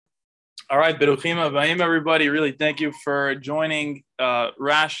All right, Beruchim Habayim, everybody. Really, thank you for joining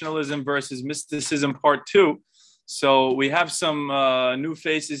Rationalism versus Mysticism Part 2. So we have some new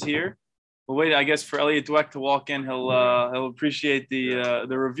faces here. We'll wait, I guess, for Elliot Dweck to walk in. He'll appreciate the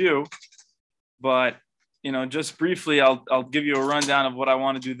review. But just briefly, I'll give you a rundown of what I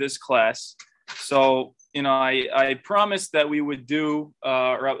want to do this class. So I promised that we would do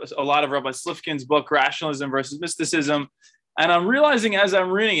a lot of Rabbi Slifkin's book, Rationalism versus Mysticism. And I'm realizing as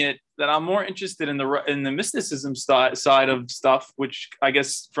I'm reading it that I'm more interested in the mysticism side of stuff, which I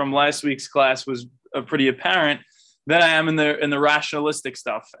guess from last week's class was pretty apparent, than I am in the rationalistic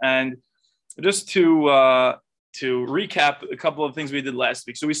stuff. And just to recap a couple of things we did last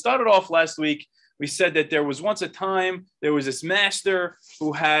week. So we started off last week. We said that there was once a time, there was this master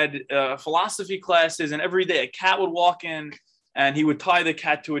who had philosophy classes, and every day a cat would walk in and he would tie the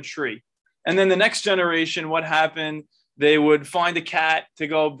cat to a tree. And then the next generation, what happened? They would find a cat to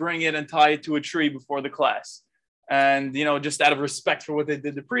go bring it and tie it to a tree before the class. And, just out of respect for what they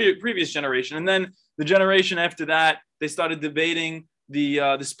did the previous generation. And then the generation after that, they started debating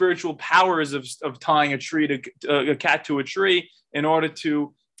the spiritual powers of tying a cat to a tree in order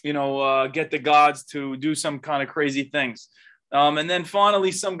to, get the gods to do some kind of crazy things. And then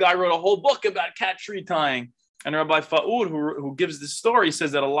finally, some guy wrote a whole book about cat tree tying. And Rabbi Fa'ud, who gives this story,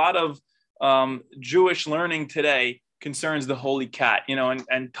 says that a lot of Jewish learning today concerns the holy cat,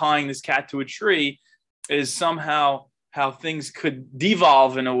 and tying this cat to a tree is somehow how things could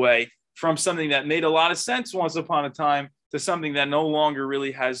devolve in a way from something that made a lot of sense once upon a time to something that no longer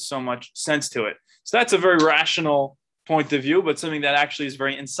really has so much sense to it. So that's a very rational point of view, but something that actually is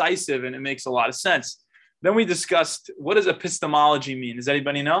very incisive and it makes a lot of sense. Then we discussed, what does epistemology mean? Does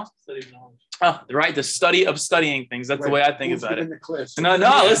anybody know? Study of knowledge. Oh, right, the study of studying things. That's right. The way I think about it.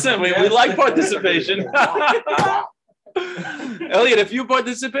 No, listen, we like participation. Elliot, if you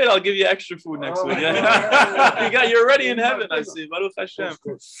participate, I'll give you extra food next week. You're already in heaven, I see. Baruch Hashem.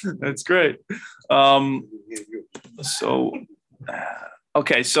 That's great.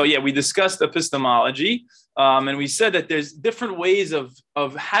 We discussed epistemology, and we said that there's different ways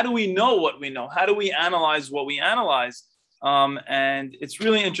of how do we know what we know? How do we analyze what we analyze? And it's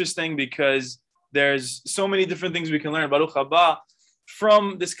really interesting because there's so many different things we can learn. Baruch haba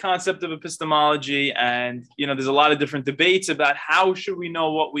from this concept of epistemology, and there's a lot of different debates about how should we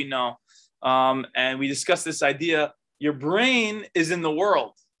know what we know, and we discussed this idea. Your brain is in the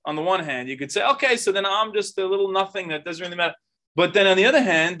world. On the one hand, you could say, okay, so then I'm just a little nothing that doesn't really matter. But then on the other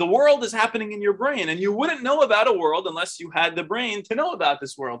hand, the world is happening in your brain, and you wouldn't know about a world unless you had the brain to know about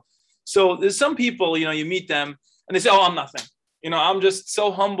this world. So there's some people, you meet them and they say, oh, I'm nothing. I'm just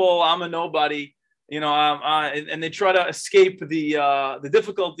so humble. I'm a nobody. And they try to escape the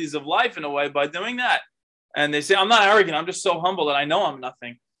difficulties of life in a way by doing that. And they say, I'm not arrogant. I'm just so humble that I know I'm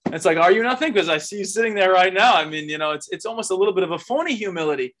nothing. And it's like, are you nothing? Because I see you sitting there right now. I mean, it's almost a little bit of a phony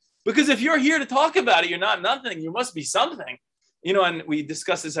humility. Because if you're here to talk about it, you're not nothing. You must be something. And we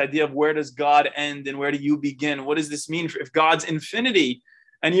discussed this idea of where does God end and where do you begin? What does this mean if God's infinity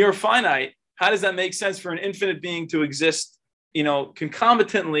and you're finite? How does that make sense for an infinite being to exist,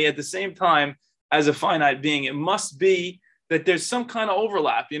 concomitantly at the same time as a finite being? It must be that there's some kind of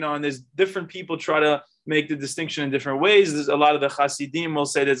overlap, and there's different people try to make the distinction in different ways. There's a lot of the Hasidim will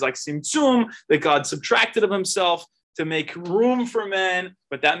say there's like Simtsum, that God subtracted of himself to make room for man,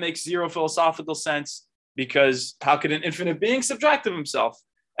 but that makes zero philosophical sense because how could an infinite being subtract of himself?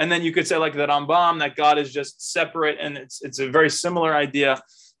 And then you could say like the Rambam, that God is just separate, and it's a very similar idea.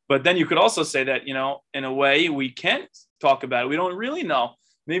 But then you could also say that, in a way we can't talk about it. We don't really know.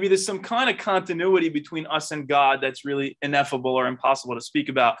 Maybe there's some kind of continuity between us and God that's really ineffable or impossible to speak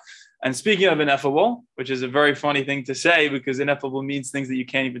about. And speaking of ineffable, which is a very funny thing to say because ineffable means things that you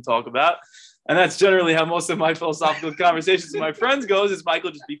can't even talk about. And that's generally how most of my philosophical conversations with my friends goes is,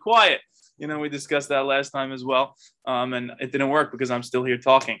 Michael, just be quiet. We discussed that last time as well. And it didn't work because I'm still here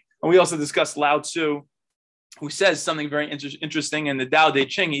talking. And we also discussed Lao Tzu, who says something very interesting in the Tao Te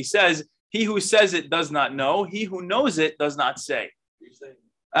Ching. He says, he who says it does not know. He who knows it does not say.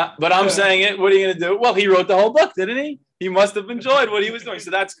 But I'm saying it. What are you going to do? Well, he wrote the whole book, didn't he? He must have enjoyed what he was doing.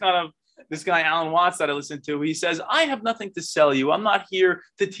 So that's kind of this guy, Alan Watts, that I listened to. He says, I have nothing to sell you. I'm not here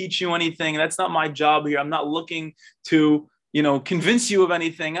to teach you anything. That's not my job here. I'm not looking to, convince you of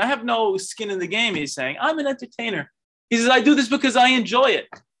anything. I have no skin in the game, he's saying. I'm an entertainer. He says, I do this because I enjoy it.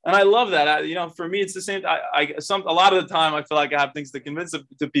 And I love that. For me, it's the same. A lot of the time, I feel like I have things to convince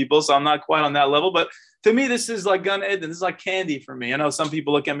to people, so I'm not quite on that level. But to me, this is like Gan Eden. This is like candy for me. I know some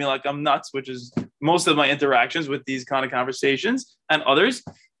people look at me like I'm nuts, which is most of my interactions with these kind of conversations and others.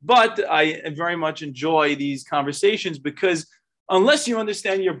 But I very much enjoy these conversations because unless you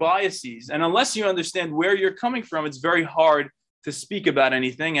understand your biases and unless you understand where you're coming from, it's very hard to speak about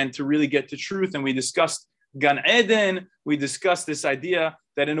anything and to really get to truth. And we discussed Gan Eden. We discussed this idea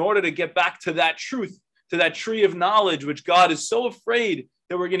that in order to get back to that truth, to that tree of knowledge, which God is so afraid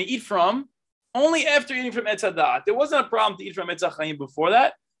that we're going to eat from, only after eating from Etz Hadat. There wasn't a problem to eat from Etz HaChaim before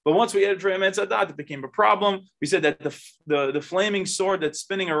that, but once we ate from Etz Hadat, it became a problem. We said that the flaming sword that's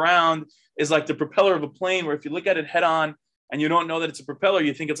spinning around is like the propeller of a plane, where if you look at it head on and you don't know that it's a propeller,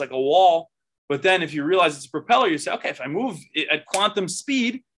 you think it's like a wall. But then if you realize it's a propeller, you say, okay, if I move it at quantum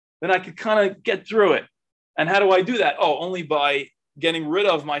speed, then I could kind of get through it. And how do I do that? Oh, only by getting rid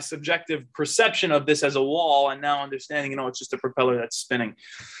of my subjective perception of this as a wall and now understanding, it's just a propeller that's spinning.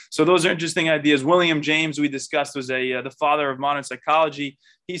 So those are interesting ideas. William James, we discussed, was the father of modern psychology.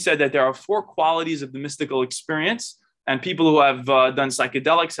 He said that there are 4 qualities of the mystical experience, and people who have done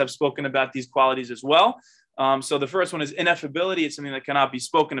psychedelics have spoken about these qualities as well. So the first one is ineffability. It's something that cannot be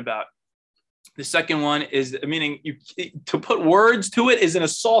spoken about. The second one is, meaning to put words to it is an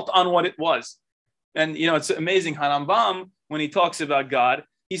assault on what it was. And, it's amazing. Hanambam, when he talks about God,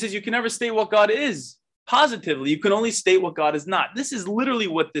 he says you can never state what God is positively. You can only state what God is not. This is literally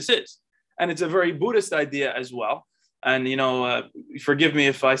what this is. And it's a very Buddhist idea as well. And, forgive me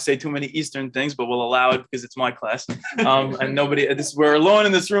if I say too many Eastern things, but we'll allow it because it's my class. And we're alone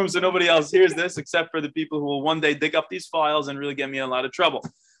in this room, so nobody else hears this except for the people who will one day dig up these files and really get me in a lot of trouble.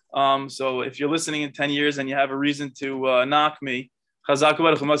 So if you're listening in 10 years and you have a reason to knock me, Chazak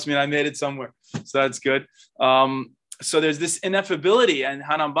Baruch must mean I made it somewhere. So that's good. So there's this ineffability, and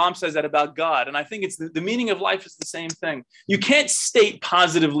Hanambam says that about God. And I think it's the meaning of life is the same thing. You can't state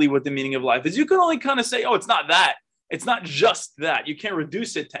positively what the meaning of life is. You can only kind of say, oh, it's not that. It's not just that. You can't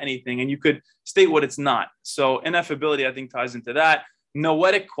reduce it to anything, and you could state what it's not. So ineffability, I think, ties into that.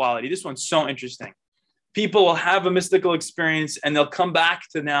 Noetic quality. This one's so interesting. People will have a mystical experience, and they'll come back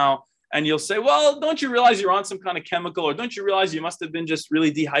to now, and you'll say, well, don't you realize you're on some kind of chemical, or don't you realize you must have been just really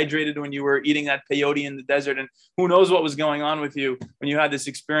dehydrated when you were eating that peyote in the desert, and who knows what was going on with you when you had this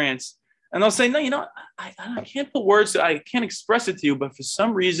experience? And they'll say, no, I can't put words to it. I can't express it to you, but for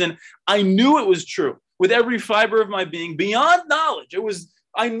some reason, I knew it was true with every fiber of my being, beyond knowledge.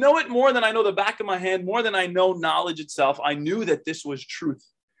 I know it more than I know the back of my hand, more than I know knowledge itself. I knew that this was truth.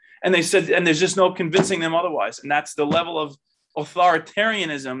 And they said, and there's just no convincing them otherwise. And that's the level of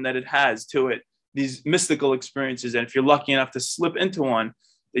authoritarianism that it has to it, these mystical experiences. And if you're lucky enough to slip into one,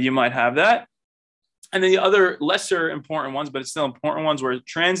 that you might have that. And then the other lesser important ones, but it's still important ones, were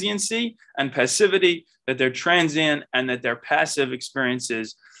transiency and passivity, that they're transient and that they're passive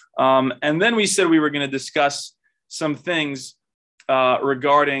experiences. And then we said we were going to discuss some things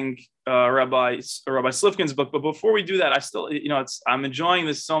regarding Rabbi Slifkin's book. But before we do that, I still, I'm enjoying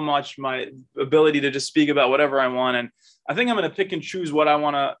this so much, my ability to just speak about whatever I want. And I think I'm going to pick and choose what I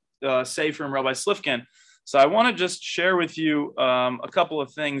want to say from Rabbi Slifkin. So I want to just share with you a couple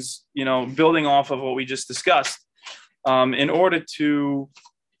of things, building off of what we just discussed, in order to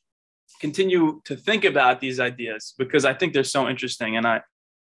continue to think about these ideas, because I think they're so interesting. And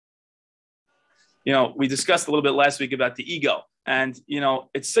we discussed a little bit last week about the ego, and,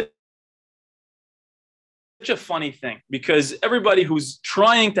 it's such a funny thing, because everybody who's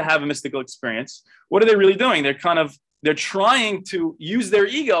trying to have a mystical experience, what are they really doing? They're trying to use their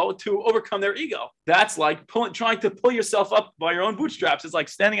ego to overcome their ego. That's like trying to pull yourself up by your own bootstraps. It's like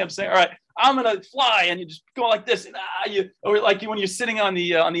standing up saying, all right, I'm going to fly. And you just go like this. And, when you're sitting on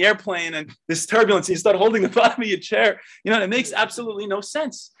the airplane and this turbulence, and you start holding the bottom of your chair, it makes absolutely no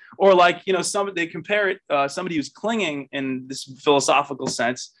sense. Or they compare it, somebody who's clinging in this philosophical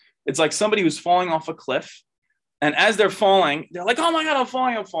sense. It's like somebody who's falling off a cliff. And as they're falling, they're like, oh my God,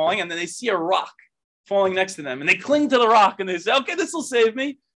 I'm falling. And then they see a rock falling next to them, and they cling to the rock, and they say, okay, this will save me.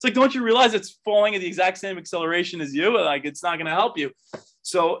 It's like, don't you realize it's falling at the exact same acceleration as you? Like, it's not going to help you.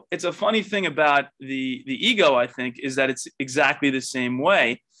 So it's a funny thing about the ego, I think, is that it's exactly the same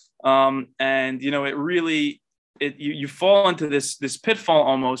way. And, it really, you fall into this pitfall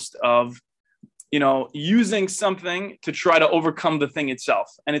almost of, using something to try to overcome the thing itself.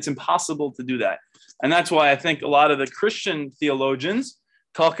 And it's impossible to do that. And that's why I think a lot of the Christian theologians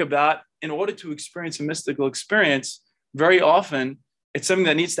talk about, in order to experience a mystical experience, very often it's something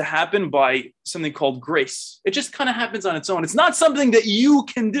that needs to happen by something called grace. It just kind of happens on its own. It's not something that you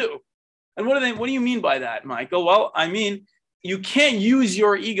can do. And what do you mean by that, Michael? Well, I mean, you can't use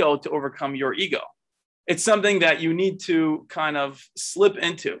your ego to overcome your ego. It's something that you need to kind of slip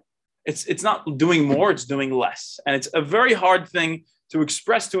into. It's not doing more, it's doing less. And it's a very hard thing to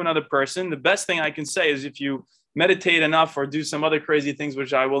express to another person. The best thing I can say is if you meditate enough or do some other crazy things,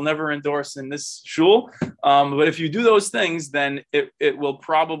 which I will never endorse in this shul. But if you do those things, then it will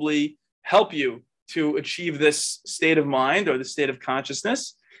probably help you to achieve this state of mind or the state of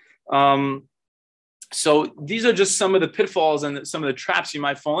consciousness. So these are just some of the pitfalls and some of the traps you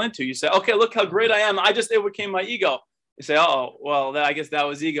might fall into. You say, okay, look how great I am. I just overcame my ego. You say, oh, well, I guess that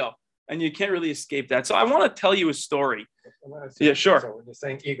was ego. And you can't really escape that. So I want to tell you a story. Yeah, sure. So when you're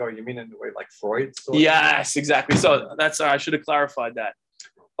saying ego, you mean in the way like Freud? Yes, exactly. So I should have clarified that.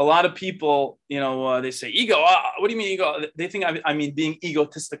 A lot of people, they say ego. What do you mean ego? They think I mean being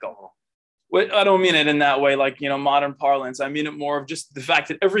egotistical. I don't mean it in that way, like, modern parlance. I mean it more of just the fact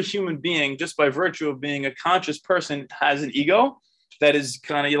that every human being, just by virtue of being a conscious person, has an ego that is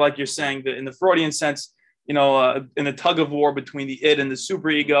kind of like you're saying that in the Freudian sense, in the tug of war between the id and the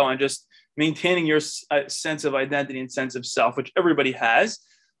superego, and just maintaining your sense of identity and sense of self, which everybody has,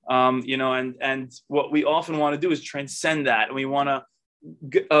 and what we often want to do is transcend that. And we want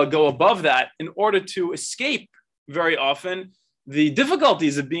to go above that in order to escape very often the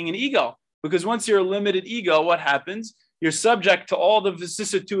difficulties of being an ego. Because once you're a limited ego, what happens? You're subject to all the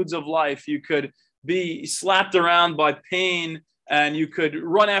vicissitudes of life. You could be slapped around by pain, and you could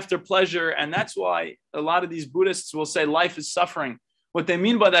run after pleasure. And that's why a lot of these Buddhists will say life is suffering. What they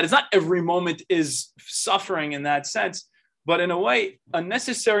mean by that is not every moment is suffering in that sense, but in a way, a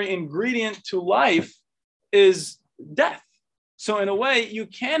necessary ingredient to life is death. So in a way, you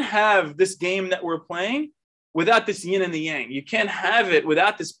can't have this game that we're playing without this yin and the yang. You can't have it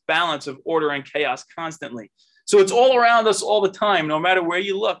without this balance of order and chaos constantly. So it's all around us all the time, no matter where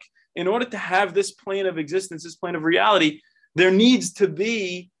you look. In order to have this plane of existence, this plane of reality, there needs to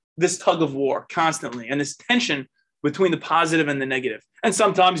be this tug of war constantly and this tension between the positive and the negative. And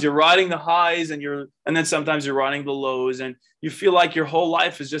sometimes you're riding the highs and then sometimes you're riding the lows, and you feel like your whole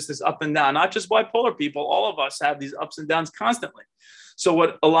life is just this up and down. Not just bipolar people, all of us have these ups and downs constantly. So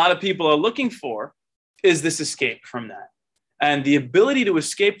what a lot of people are looking for is this escape from that. And the ability to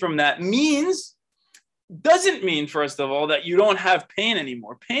escape from that doesn't mean, first of all, that you don't have pain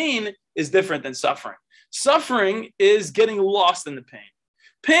anymore. Pain is different than suffering. Suffering is getting lost in the pain.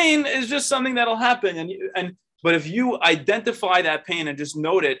 Pain is just something that'll happen. But if you identify that pain and just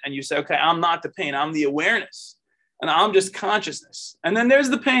note it, and you say, okay, I'm not the pain, I'm the awareness, and I'm just consciousness. And then there's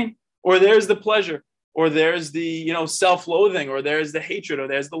the pain, or there's the pleasure, or there's the, self-loathing, or there's the hatred, or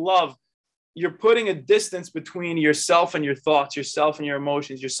there's the love. You're putting a distance between yourself and your thoughts, yourself and your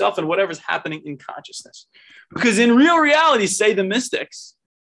emotions, yourself and whatever's happening in consciousness. Because in real reality, say the mystics,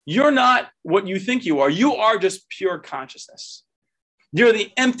 you're not what you think you are. You are just pure consciousness. You're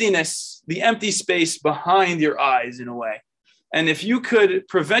the emptiness, the empty space behind your eyes in a way. And if you could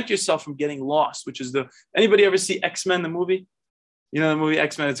prevent yourself from getting lost, which is anybody ever see X-Men, the movie? The movie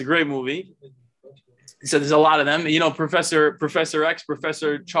X-Men, it's a great movie. So there's a lot of them. Professor X,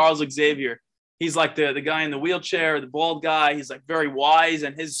 Professor Charles Xavier. He's like the guy in the wheelchair, the bald guy. He's like very wise.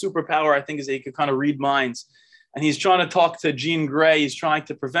 And his superpower, I think, is that he could kind of read minds. And he's trying to talk to Jean Grey. He's trying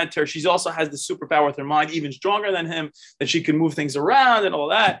to prevent her. She also has the superpower with her mind, even stronger than him, that she can move things around and all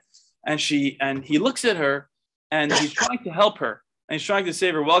that. And he looks at her, and he's trying to help her. And he's trying to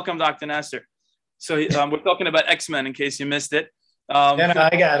save her. Welcome, Dr. Nasser. So we're talking about X-Men, in case you missed it. I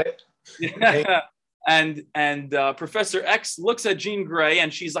got it. Yeah. And Professor X looks at Jean Grey,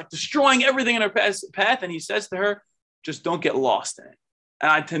 and she's like destroying everything in her path. And he says to her, just don't get lost in it.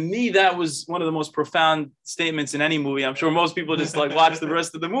 And to me, that was one of the most profound statements in any movie. I'm sure most people just like watch the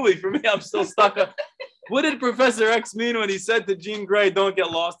rest of the movie. For me, I'm still stuck on what did Professor X mean when he said to Jean Grey, don't get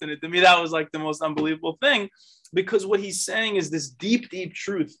lost in it? To me, that was like the most unbelievable thing, because what he's saying is this deep, deep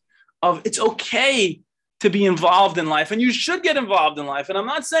truth of it's okay to be involved in life, and you should get involved in life. And I'm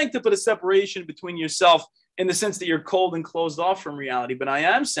not saying to put a separation between yourself in the sense that you're cold and closed off from reality, but I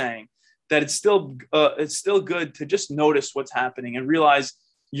am saying that it's still good to just notice what's happening and realize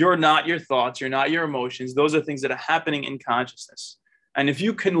you're not your thoughts, you're not your emotions. Those are things that are happening in consciousness. And if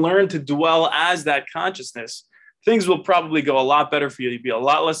you can learn to dwell as that consciousness, things will probably go a lot better for you. You'll be a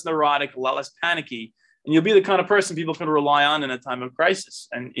lot less neurotic, a lot less panicky, and you'll be the kind of person people can rely on in a time of crisis.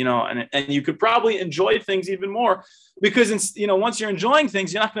 And you could probably enjoy things even more, because once you're enjoying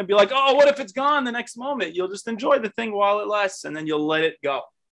things, you're not going to be like, oh, what if it's gone the next moment? You'll just enjoy the thing while it lasts, and then you'll let it go.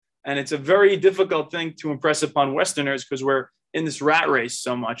 And it's a very difficult thing to impress upon Westerners, because we're in this rat race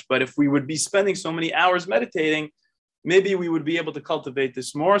so much. But if we would be spending so many hours meditating, maybe we would be able to cultivate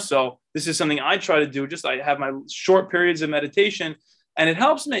this more. So this is something I try to do. I have my short periods of meditation, and it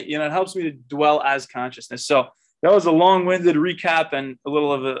helps me, it helps me to dwell as consciousness. So that was a long-winded recap and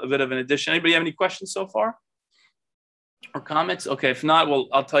a bit of an addition. Anybody have any questions so far or comments? Okay. If not, well,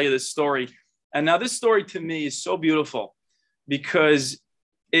 I'll tell you this story. And now this story to me is so beautiful because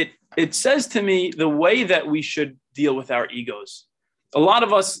it says to me the way that we should deal with our egos. A lot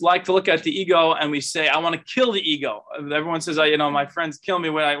of us like to look at the ego and we say, I want to kill the ego. Everyone says, my friends kill me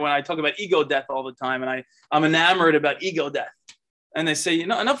when I talk about ego death all the time. And I'm enamored about ego death. And they say,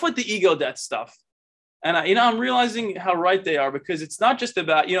 enough with the ego death stuff. And I'm realizing how right they are, because it's not just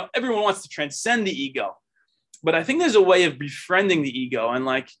about, everyone wants to transcend the ego. But I think there's a way of befriending the ego. And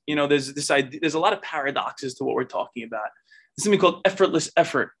there's this idea, there's a lot of paradoxes to what we're talking about. There's something called effortless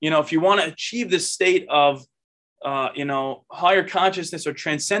effort. If you want to achieve this state of, higher consciousness or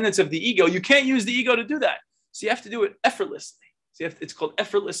transcendence of the ego, you can't use the ego to do that. So you have to do it effortlessly. So it's called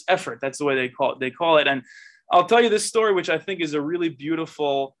effortless effort. That's the way they call it. And I'll tell you this story, which I think is a really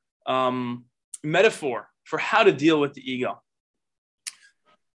beautiful metaphor for how to deal with the ego.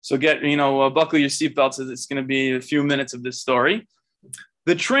 So buckle your seatbelts, as it's going to be a few minutes of this story.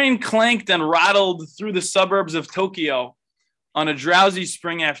 The train clanked and rattled through the suburbs of Tokyo on a drowsy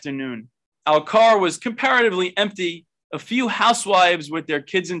spring afternoon. Our car was comparatively empty, a few housewives with their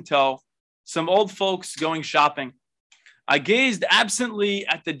kids in tow, some old folks going shopping. I gazed absently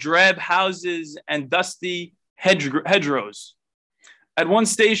at the drab houses and dusty hedgerows. At one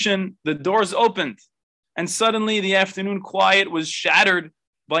station, the doors opened, and suddenly the afternoon quiet was shattered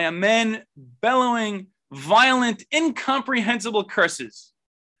by a man bellowing violent, incomprehensible curses.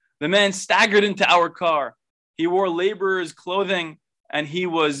 The man staggered into our car. He wore laborer's clothing, and he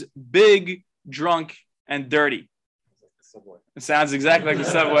was big, drunk, and dirty. It sounds exactly like the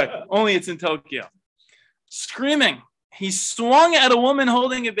subway, only it's in Tokyo. Screaming, he swung at a woman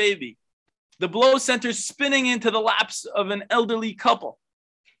holding a baby. The blow sent her spinning into the laps of an elderly couple.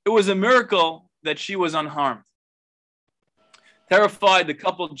 It was a miracle that she was unharmed. Terrified, the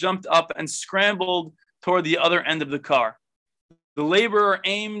couple jumped up and scrambled toward the other end of the car. The laborer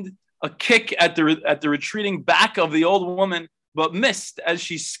aimed a kick at the retreating back of the old woman, but missed as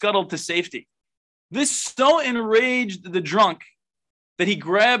she scuttled to safety. This so enraged the drunk that he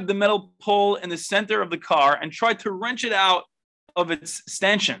grabbed the metal pole in the center of the car and tried to wrench it out of its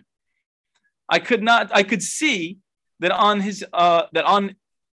stanchion. I could see that on his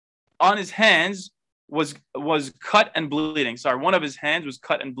hands was cut and bleeding. Sorry, one of his hands was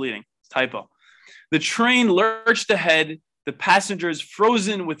cut and bleeding. Typo. The train lurched ahead, the passengers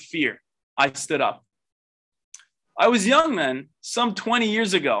frozen with fear. I stood up. I was young then, some 20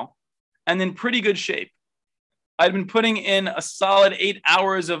 years ago, and in pretty good shape. I'd been putting in a solid 8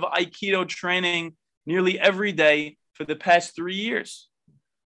 hours of Aikido training nearly every day for the past 3 years.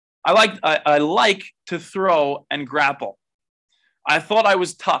 I like to throw and grapple. I thought I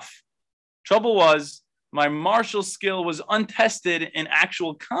was tough. Trouble was, my martial skill was untested in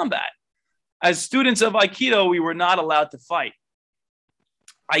actual combat. As students of Aikido, we were not allowed to fight.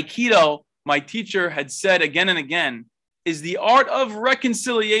 Aikido, my teacher had said again and again, is the art of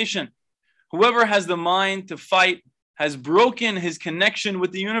reconciliation. Whoever has the mind to fight has broken his connection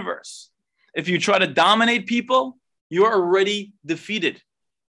with the universe. If you try to dominate people, you're already defeated.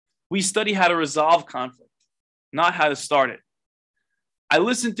 We study how to resolve conflict, not how to start it. I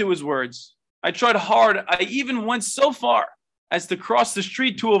listened to his words. I tried hard. I even went so far as to cross the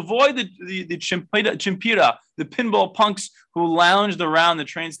street to avoid the chimpira, the pinball punks who lounged around the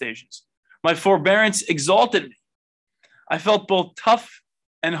train stations. My forbearance exalted me. I felt both tough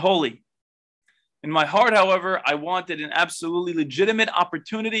and holy. In my heart, however, I wanted an absolutely legitimate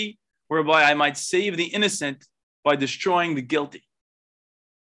opportunity whereby I might save the innocent by destroying the guilty.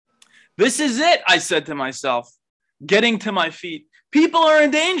 This is it, I said to myself, getting to my feet. People are in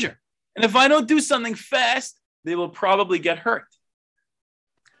danger. And if I don't do something fast, they will probably get hurt.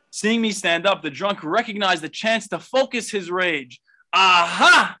 Seeing me stand up, the drunk recognized the chance to focus his rage.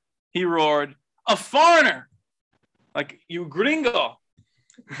 Aha! He roared. A foreigner! Like, you gringo.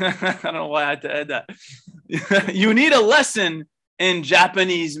 I don't know why I had to add that. You need a lesson in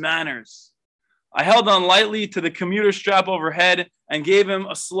Japanese manners. I held on lightly to the commuter strap overhead and gave him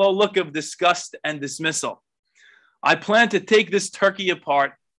a slow look of disgust and dismissal. I planned to take this turkey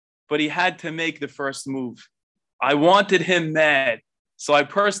apart, but he had to make the first move. I wanted him mad, so I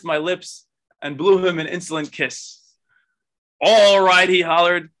pursed my lips and blew him an insolent kiss. All right, he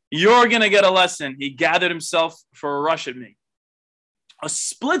hollered. You're going to get a lesson. He gathered himself for a rush at me. A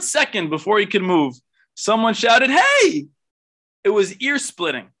split second before he could move, someone shouted, "Hey!" It was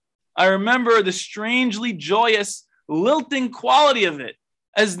ear-splitting. I remember the strangely joyous, lilting quality of it,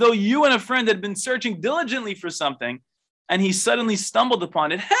 as though you and a friend had been searching diligently for something, and he suddenly stumbled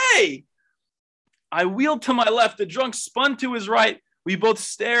upon it. Hey! I wheeled to my left. The drunk spun to his right. We both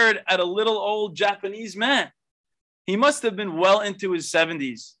stared at a little old Japanese man. He must have been well into his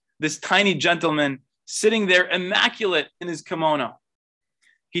 70s. this tiny gentleman sitting there immaculate in his kimono.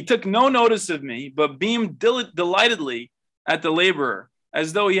 He took no notice of me, but beamed delightedly at the laborer,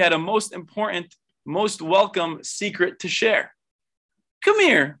 as though he had a most important, most welcome secret to share. "Come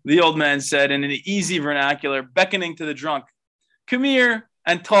here," the old man said in an easy vernacular, beckoning to the drunk. "Come here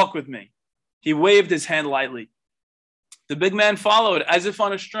and talk with me." He waved his hand lightly. The big man followed as if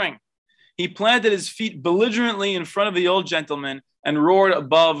on a string. He planted his feet belligerently in front of the old gentleman and roared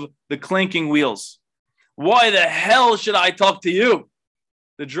above the clinking wheels. "Why the hell should I talk to you?"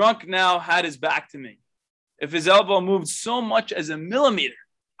 The drunk now had his back to me. If his elbow moved so much as a millimeter,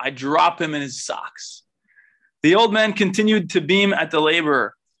 I'd drop him in his socks. The old man continued to beam at the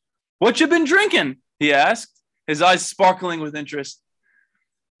laborer. "What you been drinking?" he asked, his eyes sparkling with interest.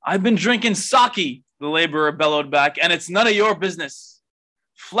 "I've been drinking sake," the laborer bellowed back, "and it's none of your business."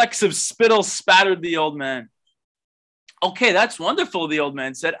 Flecks of spittle spattered the old man. "Okay, that's wonderful," the old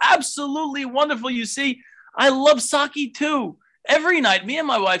man said. "Absolutely wonderful. You see, I love sake too. Every night, me and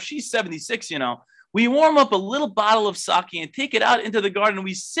my wife, she's 76, we warm up a little bottle of sake and take it out into the garden.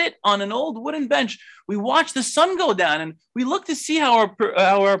 We sit on an old wooden bench. We watch the sun go down, and we look to see how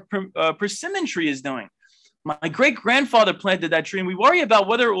our persimmon tree is doing. My great-grandfather planted that tree, and we worry about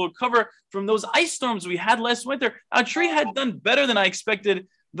whether it will recover from those ice storms we had last winter. Our tree had done better than I expected,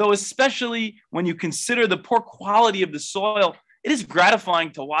 though especially when you consider the poor quality of the soil. It is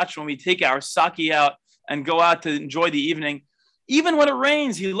gratifying to watch when we take our sake out and go out to enjoy the evening. Even when it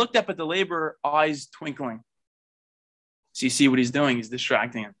rains," he looked up at the laborer, eyes twinkling. So you see what he's doing? He's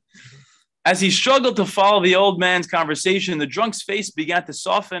distracting him. As he struggled to follow the old man's conversation, the drunk's face began to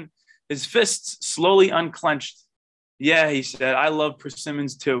soften. His fists slowly unclenched. "Yeah," he said, "I love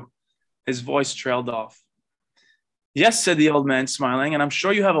persimmons too." His voice trailed off. "Yes," said the old man, smiling, "and I'm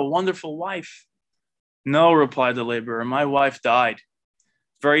sure you have a wonderful wife." "No," replied the laborer, "my wife died."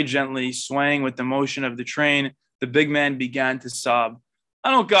 Very gently, swaying with the motion of the train, the big man began to sob.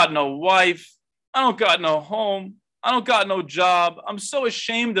 "I don't got no wife. I don't got no home. I don't got no job. I'm so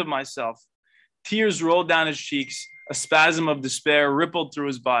ashamed of myself." Tears rolled down his cheeks. A spasm of despair rippled through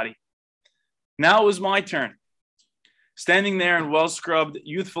his body. Now it was my turn. Standing there in well-scrubbed,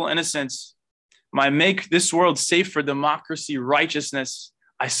 youthful innocence, my make this world safe for democracy righteousness,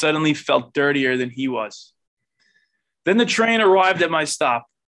 I suddenly felt dirtier than he was. Then the train arrived at my stop.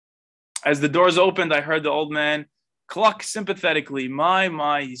 As the doors opened, I heard the old man cluck sympathetically.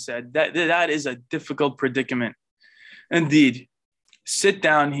 My, he said, that is a difficult predicament. Indeed. Sit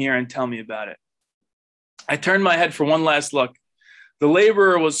down here and tell me about it. I turned my head for one last look. The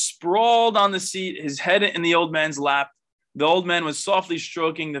laborer was sprawled on the seat, his head in the old man's lap. The old man was softly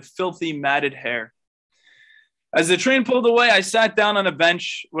stroking the filthy, matted hair. As the train pulled away, I sat down on a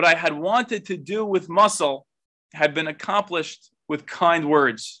bench. What I had wanted to do with muscle had been accomplished with kind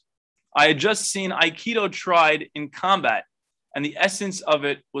words. I had just seen Aikido tried in combat, and the essence of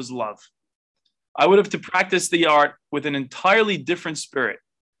it was love. I would have to practice the art with an entirely different spirit.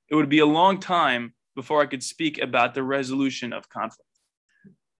 It would be a long time before I could speak about the resolution of conflict.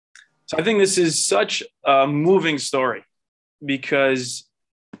 So I think this is such a moving story because,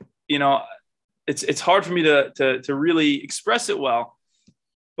 it's hard for me to really express it well.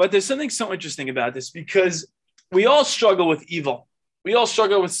 But there's something so interesting about this because we all struggle with evil. We all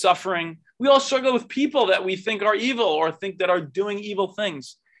struggle with suffering. We all struggle with people that we think are evil or think that are doing evil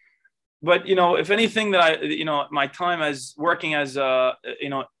things. But, if anything that my time as working as,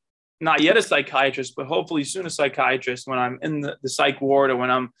 not yet a psychiatrist, but hopefully soon a psychiatrist when I'm in the psych ward or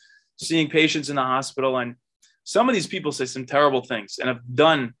when I'm seeing patients in the hospital. And some of these people say some terrible things and have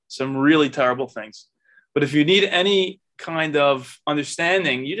done some really terrible things. But if you need any kind of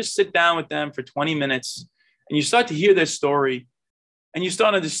understanding, you just sit down with them for 20 minutes and you start to hear their story and you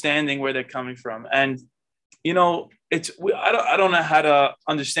start understanding where they're coming from. And, I don't know how to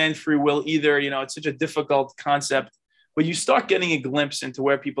understand free will either. It's such a difficult concept, but you start getting a glimpse into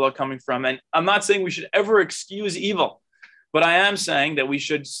where people are coming from. And I'm not saying we should ever excuse evil, but I am saying that we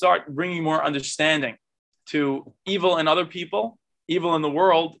should start bringing more understanding to evil in other people, evil in the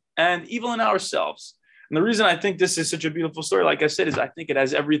world, and evil in ourselves. And the reason I think this is such a beautiful story, like I said, is I think it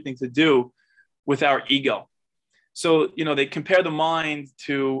has everything to do with our ego. So, they compare the mind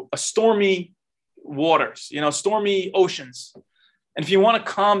to a stormy waters, stormy oceans. And if you want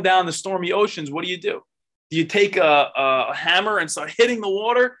to calm down the stormy oceans, what do? Do you take a hammer and start hitting the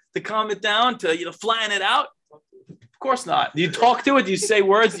water to calm it down, to, flatten it out? Of course not. Do you talk to it? Do you say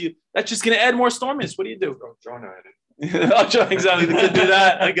words? That's just going to add more storminess. What do you do? Jonah at it. I'll try, exactly. They could do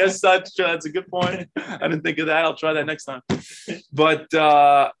that. I guess that's a good point. I didn't think of that. I'll try that next time. But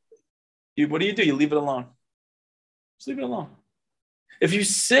what do? You leave it alone. Just leave it alone. If you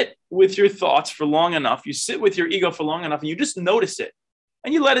sit with your thoughts for long enough, you sit with your ego for long enough, and you just notice it,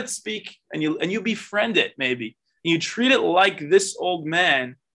 and you let it speak, and you befriend it maybe, and you treat it like this old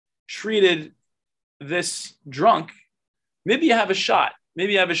man treated this drunk, maybe you have a shot.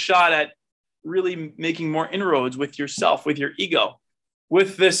 Maybe you have a shot at really making more inroads with yourself, with your ego,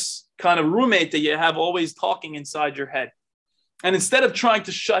 with this kind of roommate that you have always talking inside your head. And instead of trying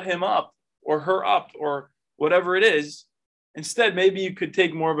to shut him up or her up or whatever it is, instead, maybe you could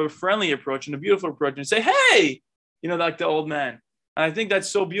take more of a friendly approach and a beautiful approach and say, hey, like the old man. And I think that's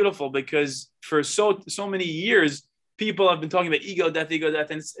so beautiful because for so many years, people have been talking about ego death.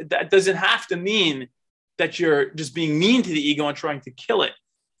 And that doesn't have to mean that you're just being mean to the ego and trying to kill it.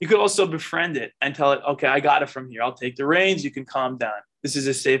 You could also befriend it and tell it, okay, I got it from here. I'll take the reins. You can calm down. This is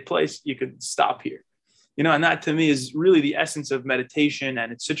a safe place. You could stop here. And that to me is really the essence of meditation.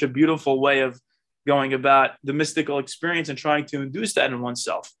 And it's such a beautiful way of going about the mystical experience and trying to induce that in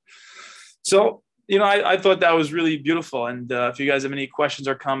oneself. So, I thought that was really beautiful. And if you guys have any questions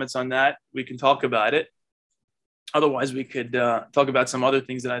or comments on that, we can talk about it. Otherwise, we could talk about some other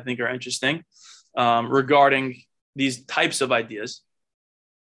things that I think are interesting regarding these types of ideas.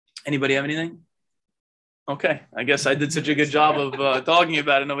 Anybody have anything? Okay, I guess I did such a good job of talking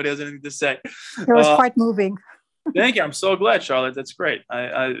about it. Nobody has anything to say. It was quite moving. Thank you. I'm so glad, Charlotte. That's great.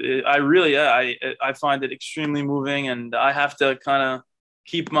 I really, I find it extremely moving, and I have to kind of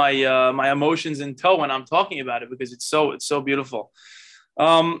keep my emotions in tow when I'm talking about it because it's so beautiful.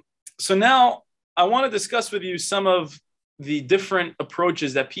 So now I want to discuss with you some of the different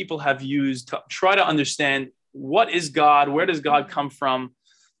approaches that people have used to try to understand what is God, where does God come from,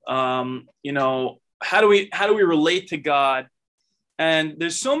 how do we relate to God, and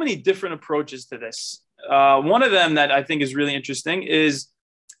there's so many different approaches to this. One of them that I think is really interesting is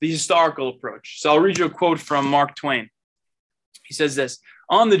the historical approach. So I'll read you a quote from Mark Twain. He says this,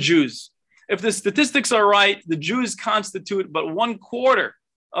 on the Jews, if the statistics are right, the Jews constitute but 1/4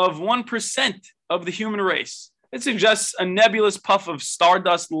 of 1% of the human race. It suggests a nebulous puff of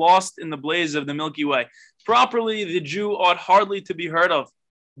stardust lost in the blaze of the Milky Way. Properly, the Jew ought hardly to be heard of,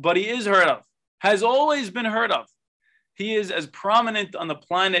 but he is heard of, has always been heard of. He is as prominent on the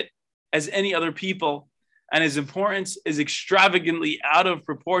planet as any other people, and his importance is extravagantly out of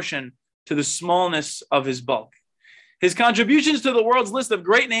proportion to the smallness of his bulk. His contributions to the world's list of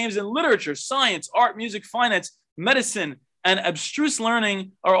great names in literature, science, art, music, finance, medicine, and abstruse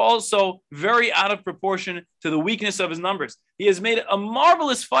learning are also very out of proportion to the weakness of his numbers. He has made a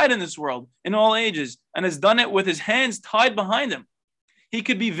marvelous fight in this world in all ages and has done it with his hands tied behind him. He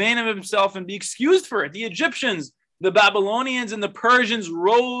could be vain of himself and be excused for it. The Egyptians, the Babylonians, and the Persians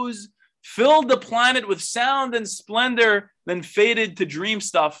rose, filled the planet with sound and splendor, then faded to dream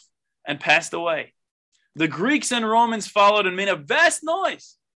stuff and passed away. The Greeks and Romans followed and made a vast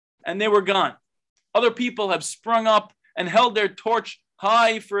noise, and they were gone. Other people have sprung up and held their torch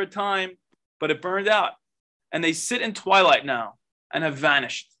high for a time, but it burned out, and they sit in twilight now and have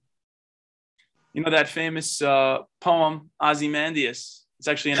vanished. You know that famous poem, Ozymandias? It's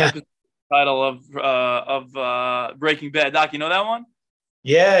actually an episode title of Breaking Bad. Doc, you know that one?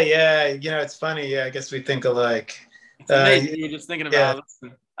 Yeah. It's funny. Yeah, I guess we think alike. It's amazing. You were just thinking about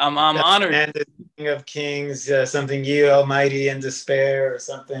it. I'm honored. And the King of Kings, something you almighty in despair or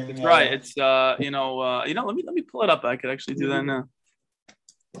something. That's right. It's let me pull it up. I could actually do that now.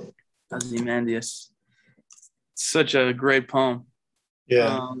 Ozymandias. Such a great poem.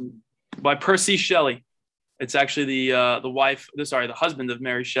 Yeah. By Percy Shelley. It's actually the husband of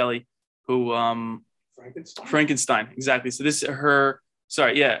Mary Shelley, who Frankenstein. Exactly. So her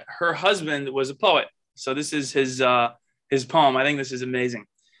husband was a poet. So this is his poem. I think this is amazing.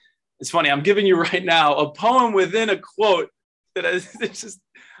 It's funny. I'm giving you right now a poem within a quote that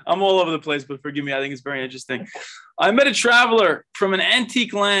I'm all over the place, but forgive me. I think it's very interesting. I met a traveler from an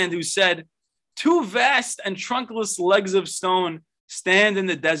antique land who said, 2 vast and trunkless legs of stone stand in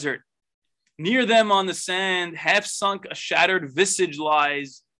the desert. Near them on the sand, half sunk, a shattered visage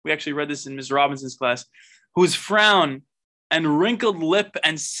lies. We actually read this in Ms. Robinson's class, whose frown and wrinkled lip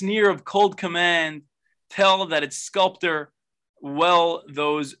and sneer of cold command tell that its sculptor well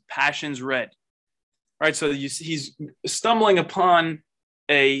those passions read. Right, so he's stumbling upon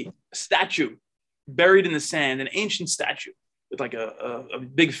a statue buried in the sand, an ancient statue with like a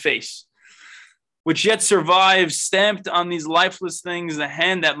big face, which yet survives, stamped on these lifeless things, the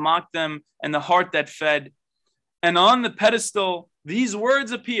hand that mocked them and the heart that fed. And on the pedestal, these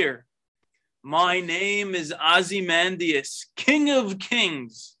words appear: my name is Ozymandias, King of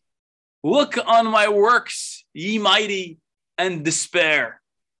Kings. Look on my works, ye mighty, and despair.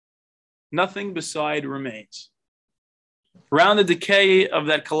 Nothing beside remains. Round the decay of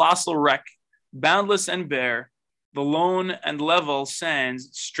that colossal wreck, boundless and bare, the lone and level sands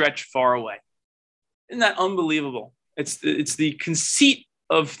stretch far away. Isn't that unbelievable? It's the conceit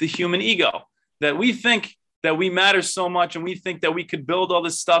of the human ego that we think that we matter so much, and we think that we could build all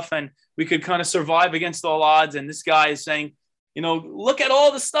this stuff and we could kind of survive against all odds. And this guy is saying, look at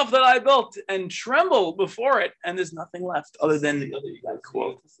all the stuff that I built, and tremble before it. And there's nothing left other than that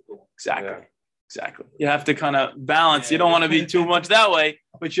quote. Exactly. You have to kind of balance. You don't want to be too much that way,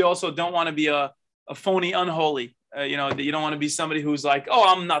 but you also don't want to be a phony, unholy. You don't want to be somebody who's like, oh,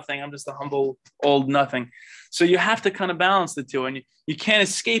 I'm nothing. I'm just a humble old nothing. So you have to kind of balance the two, and you can't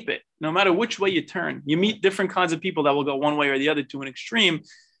escape it. No matter which way you turn, you meet different kinds of people that will go one way or the other to an extreme,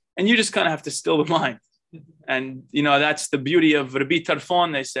 and you just kind of have to still the mind. And, that's the beauty of Rabbi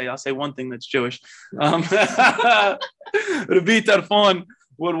Tarfon, they say. I'll say one thing that's Jewish. Rabbi Tarfon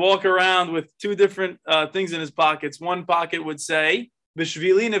would walk around with two different things in his pockets. One pocket would say,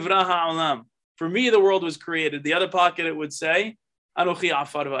 B'shvili nivra ha'olam. For me, the world was created. The other pocket, it would say, Anochi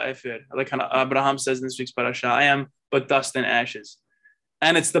afar va'efir. Like Abraham says in this week's parasha, I am but dust and ashes.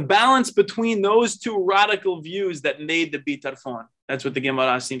 And it's the balance between those two radical views that made the Bitarfon. That's what the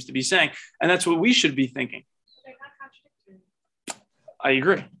Gemara seems to be saying. And that's what we should be thinking. They're not contradictory. I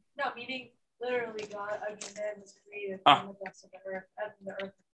agree. No, meaning literally God, man was created from the dust of the earth, and the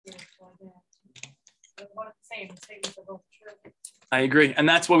earth was created for man. They're one and the same. The statements are both true. I agree. And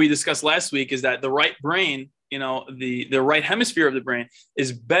that's what we discussed last week, is that the right brain, the right hemisphere of the brain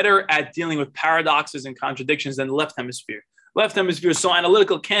is better at dealing with paradoxes and contradictions than the left hemisphere. Left hemisphere is so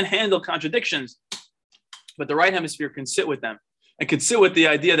analytical, can't handle contradictions, but the right hemisphere can sit with them and can sit with the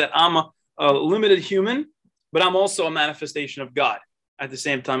idea that I'm a limited human, but I'm also a manifestation of God at the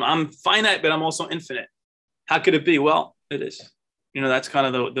same time. I'm finite, but I'm also infinite. How could it be? Well, it is. That's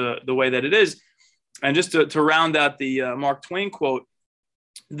kind of the way that it is. And just to round out the Mark Twain quote,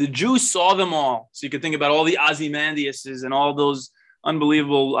 the Jews saw them all. So you could think about all the Ozymandiases and all those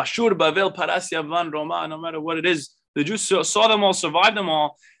unbelievable Ashur, Bavel, Paras, Yavan, Roma, no matter what it is. The Jews saw them all, survived them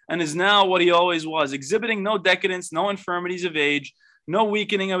all, and is now what he always was, exhibiting no decadence, no infirmities of age, no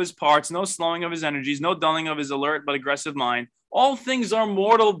weakening of his parts, no slowing of his energies, no dulling of his alert but aggressive mind. All things are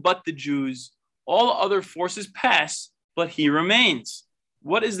mortal but the Jews. All other forces pass, but he remains.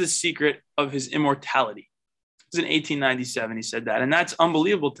 What is the secret of his immortality? It was in 1897 he said that, and that's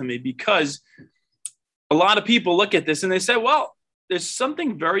unbelievable to me, because a lot of people look at this and they say, well, there's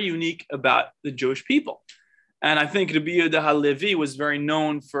something very unique about the Jewish people. And I think Rabbi Yehuda HaLevi was very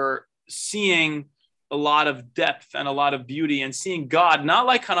known for seeing a lot of depth and a lot of beauty and seeing God, not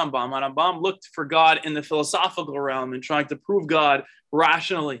like Harambam. Harambam looked for God in the philosophical realm and trying to prove God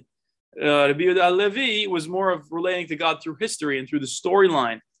rationally. Rabbi Yehuda HaLevi was more of relating to God through history and through the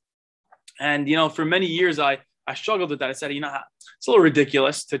storyline. And, for many years, I struggled with that. I said, it's a little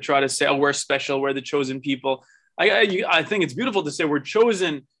ridiculous to try to say, oh, we're special, we're the chosen people. I think it's beautiful to say we're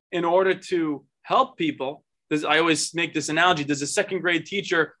chosen in order to help people. I always make this analogy. Does a second grade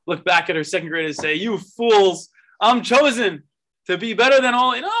teacher look back at her second grade and say, you fools, I'm chosen to be better than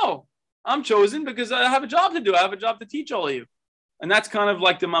all? No, I'm chosen because I have a job to do. I have a job to teach all of you. And that's kind of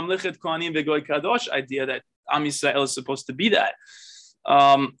like the Mamlechet Kohanim V'Goy Kadosh idea that Am Yisrael is supposed to be that.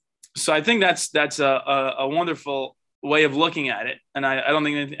 So I think that's a wonderful way of looking at it. And I don't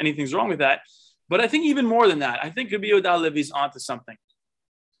think anything's wrong with that. But I think even more than that, I think Rabbi Yehuda HaLevi's onto something.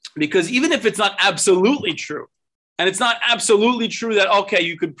 Because even if it's not absolutely true, and it's not absolutely true that, okay,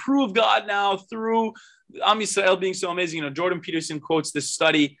 you could prove God now through Am Yisrael being so amazing. Jordan Peterson quotes this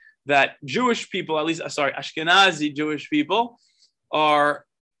study that Jewish people, Ashkenazi Jewish people, are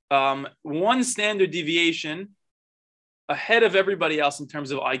one standard deviation ahead of everybody else in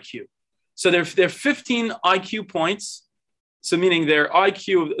terms of IQ. So they're 15 IQ points. So meaning their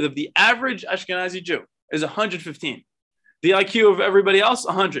IQ of the average Ashkenazi Jew is 115. The IQ of everybody else,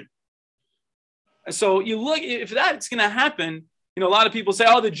 100. So you look, if that's going to happen, a lot of people say,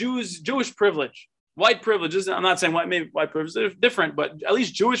 oh, the Jewish privilege, white privileges. I'm not saying maybe white privilege, they're different, but at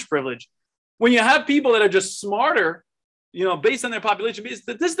least Jewish privilege. When you have people that are just smarter, based on their population,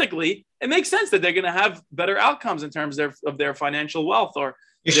 statistically, it makes sense that they're going to have better outcomes in terms of their financial wealth. Or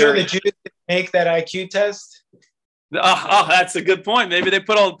you sure the Jews didn't make that IQ test? Oh, that's a good point. Maybe they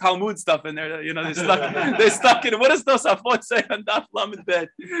put all Talmud stuff in there. They stuck in. What does Tosafot say on Daf Lamed Bet?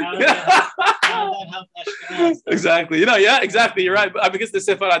 Exactly. Exactly. You're right. But because the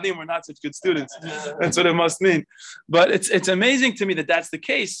Sephardim were not such good students, that's what it must mean. But it's amazing to me that that's the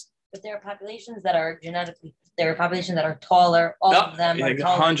case. But there are populations that are taller. All of them are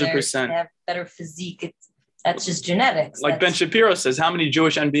taller. 100%. They have better physique. That's just genetics. Like Ben Shapiro says, how many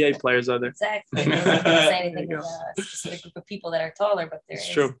Jewish NBA players are there? Exactly. It doesn't say anything There you about a specific group of people that are taller, but there It's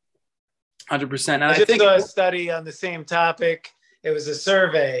is. true. 100%. And I I just think saw a study on the same topic. It was a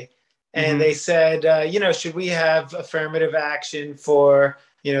survey, and they said, should we have affirmative action for,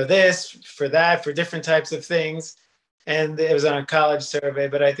 this, for that, for different types of things? And it was on a college survey,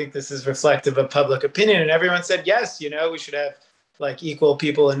 but I think this is reflective of public opinion. And everyone said, yes, we should have like equal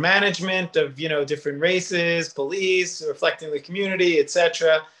people in management of, different races, police, reflecting the community,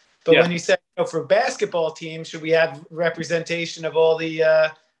 etc. But when you said, for basketball teams, should we have representation of all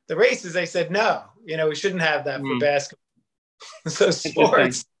the races? They said, no, we shouldn't have that for basketball. So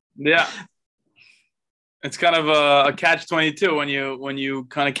sports. Yeah. It's kind of a catch-22 when you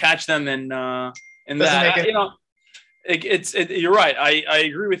kind of catch them in that, you're right. I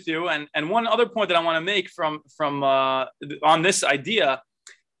agree with you. And one other point that I want to make from on this idea,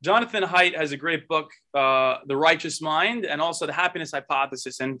 Jonathan Haidt has a great book, The Righteous Mind, and also The Happiness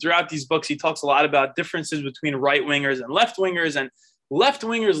Hypothesis. And throughout these books, he talks a lot about differences between right-wingers and left-wingers. And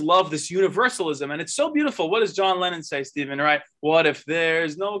left-wingers love this universalism. And it's so beautiful. What does John Lennon say, Stephen, right? What if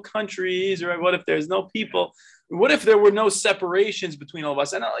there's no countries, right? What if there's no people? What if there were no separations between all of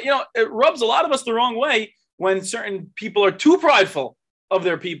us? And, it rubs a lot of us the wrong way when certain people are too prideful of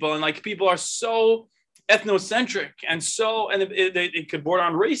their people, and like people are so ethnocentric and it could border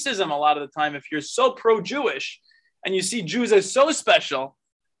on racism a lot of the time if you're so pro-Jewish and you see Jews as so special,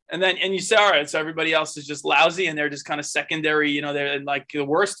 and you say, all right, so everybody else is just lousy and they're just kind of secondary. They're like the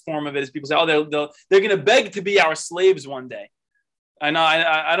worst form of it is people say, oh, they're going to beg to be our slaves one day.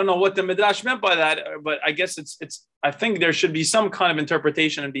 I don't know what the Midrash meant by that, but I guess I think there should be some kind of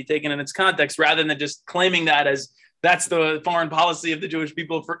interpretation and be taken in its context rather than just claiming that as that's the foreign policy of the Jewish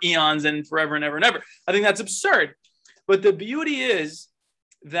people for eons and forever and ever and ever. I think that's absurd. But the beauty is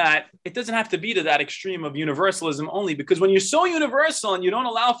that it doesn't have to be to that extreme of universalism only, because when you're so universal and you don't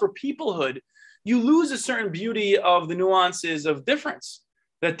allow for peoplehood, you lose a certain beauty of the nuances of difference,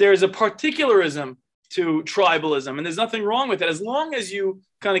 that there's a particularism to tribalism, and there's nothing wrong with it. As long as you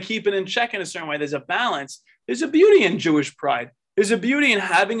kind of keep it in check in a certain way, there's a balance. There's a beauty in Jewish pride. There's a beauty in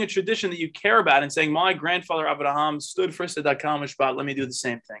having a tradition that you care about and saying, my grandfather Abraham stood for Tzedakah Mishpat, let me do the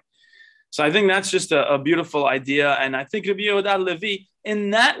same thing. So I think that's just a beautiful idea. And I think Rabbi Yehuda Levi, in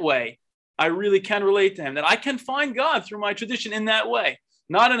that way, I really can relate to him, that I can find God through my tradition in that way,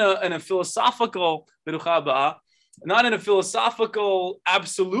 not in a philosophical, not in a philosophical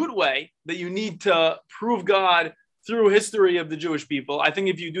absolute way that you need to prove God through history of the Jewish people. I think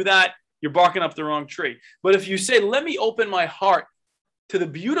if you do that, you're barking up the wrong tree. But if you say, let me open my heart to the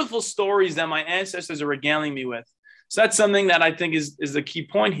beautiful stories that my ancestors are regaling me with. So that's something that I think is the key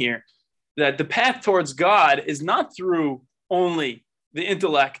point here, that the path towards God is not through only the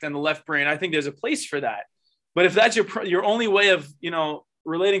intellect and the left brain. I think there's a place for that. But if that's your only way of,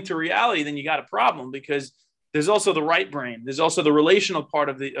 relating to reality, then you got a problem, because there's also the right brain. There's also the relational part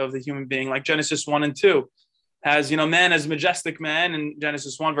of the human being, like Genesis 1 and 2 has, man as majestic man in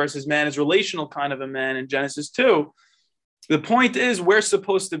Genesis 1 versus man as relational kind of a man in Genesis 2. The point is we're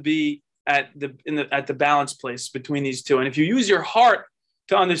supposed to be at the balance place between these two. And if you use your heart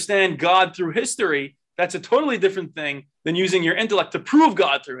to understand God through history, that's a totally different thing than using your intellect to prove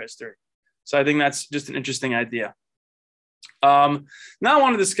God through history. So I think that's just an interesting idea. Now I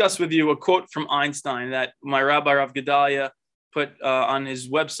want to discuss with you a quote from Einstein that my Rabbi Rav Gedalia put on his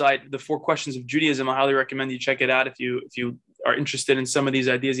website, The 4 Questions of Judaism. I highly recommend you check it out if you are interested in some of these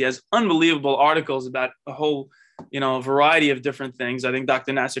ideas. He has unbelievable articles about a whole variety of different things. I think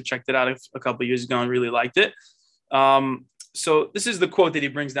Dr. Nasser checked it out a couple of years ago and really liked it. So this is the quote that he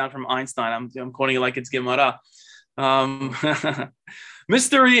brings down from Einstein. I'm quoting it like it's Gemara.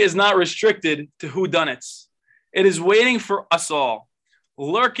 Mystery is not restricted to whodunits. It is waiting for us all,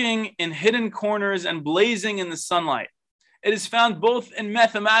 lurking in hidden corners and blazing in the sunlight. It is found both in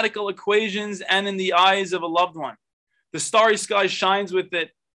mathematical equations and in the eyes of a loved one. The starry sky shines with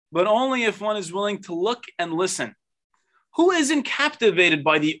it, but only if one is willing to look and listen. Who isn't captivated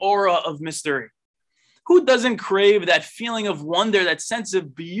by the aura of mystery? Who doesn't crave that feeling of wonder, that sense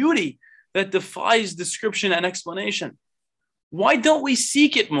of beauty that defies description and explanation? Why don't we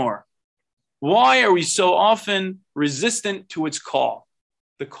seek it more? Why are we so often resistant to its call?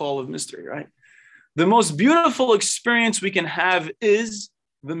 The call of mystery, right? The most beautiful experience we can have is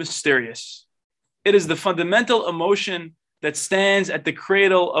the mysterious. It is the fundamental emotion that stands at the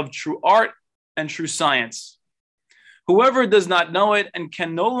cradle of true art and true science. Whoever does not know it and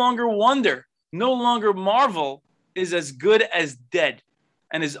can no longer wonder, no longer marvel, is as good as dead,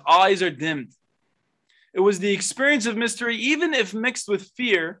 and his eyes are dimmed. It was the experience of mystery, even if mixed with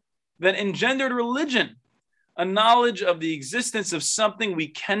fear, that engendered religion, a knowledge of the existence of something we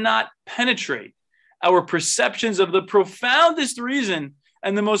cannot penetrate, our perceptions of the profoundest reason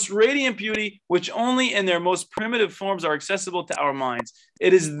and the most radiant beauty, which only in their most primitive forms are accessible to our minds.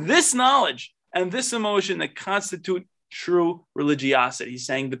 It is this knowledge and this emotion that constitute true religiosity. He's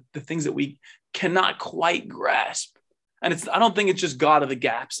saying the things that we cannot quite grasp. And I don't think it's just God of the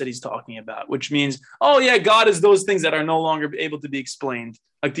gaps that he's talking about, which means, oh yeah, God is those things that are no longer able to be explained.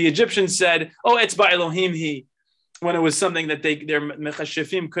 Like the Egyptians said, oh, Etzba Elohim he, when it was something that their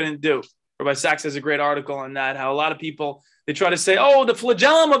mechashefim couldn't do. Rabbi Sachs has a great article on that, how a lot of people, they try to say, oh, the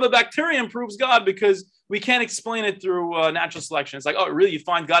flagellum of a bacterium proves God because we can't explain it through natural selection. It's like, oh, really? You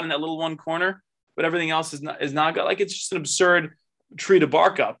find God in that little one corner, but everything else is not God? Like, it's just an absurd tree to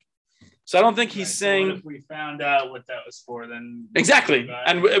bark up. So I don't think he's saying. So what if we found out what that was for, then exactly,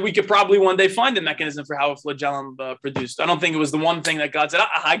 and we could probably one day find the mechanism for how a flagellum produced. I don't think it was the one thing that God said,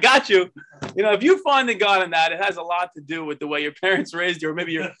 I got you. You know, if you find the God in that, it has a lot to do with the way your parents raised you, or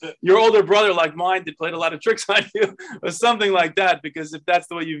maybe your older brother, like mine, did played a lot of tricks on you, or something like that. Because if that's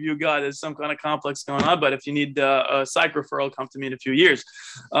the way you view God, there's some kind of complex going on. But if you need a psych referral, come to me in a few years.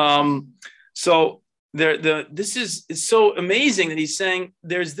 So this is so amazing that he's saying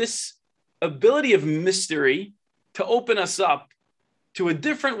there's this ability of mystery to open us up to a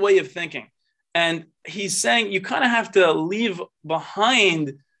different way of thinking. And he's saying you kind of have to leave behind,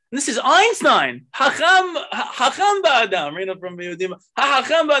 and this is Einstein, Hacham Ba'adam, right, from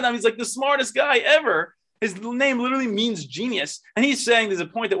Hacham Ba'adam. He's like the smartest guy ever. His name literally means genius. And he's saying there's a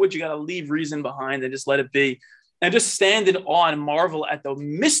point at which you got to leave reason behind and just let it be and just stand in awe and marvel at the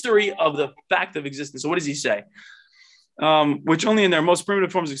mystery of the fact of existence. So what does he say? Which only in their most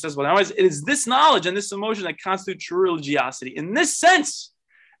primitive forms is accessible. Now, it is this knowledge and this emotion that constitute true religiosity. In this sense,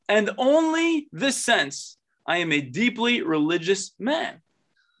 and only this sense, I am a deeply religious man.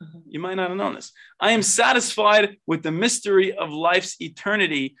 You might not have known this. I am satisfied with the mystery of life's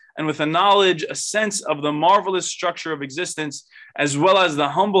eternity and with a knowledge, a sense of the marvelous structure of existence, as well as the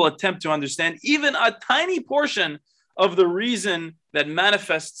humble attempt to understand even a tiny portion of the reason that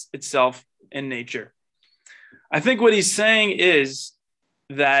manifests itself in nature. I think what he's saying is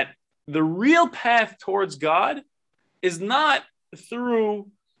that the real path towards God is not through,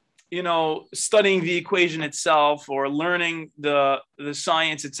 studying the equation itself or learning the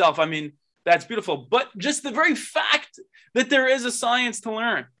science itself. I mean, that's beautiful, but just the very fact that there is a science to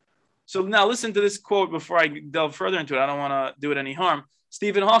learn. So now listen to this quote before I delve further into it. I don't want to do it any harm.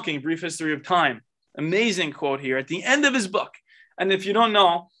 Stephen Hawking, Brief History of Time. Amazing quote here at the end of his book. And if you don't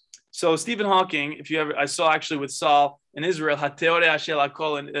know, so Stephen Hawking, I saw actually with Saul in Israel, HaTeoria Shel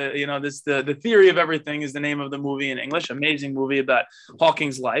HaKol, and the theory of everything is the name of the movie in English. Amazing movie about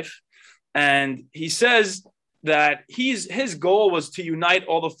Hawking's life, and he says that his goal was to unite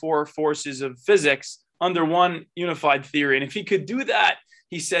all the four forces of physics under one unified theory, and if he could do that,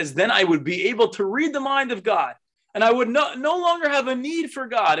 he says, then I would be able to read the mind of God, and I would no longer have a need for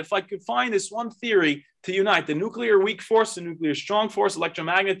God if I could find this one theory to unite the nuclear weak force, the nuclear strong force,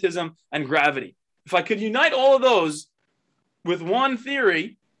 electromagnetism, and gravity. If I could unite all of those with one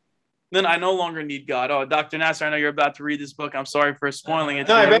theory, then I no longer need God. Oh, Dr. Nasser, I know you're about to read this book. I'm sorry for spoiling it.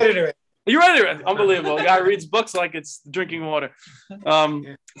 No, I read it already. You read it already? Unbelievable. The guy reads books like it's drinking water.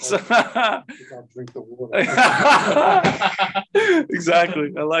 So Drink the water.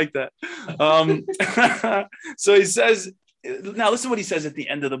 Exactly. I like that. So he says, now listen to what he says at the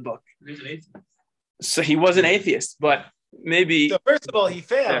end of the book. So he was an atheist, but maybe. So first of all, he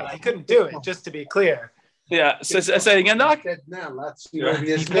failed. Yeah. He couldn't do it, just to be clear. Yeah. So say it again, Doc. Yeah,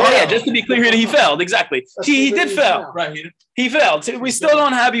 Just to be clear here, he failed. Exactly. He did fail. Right. He failed. We still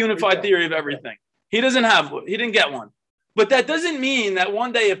don't have a unified theory of everything. He didn't get one. But that doesn't mean that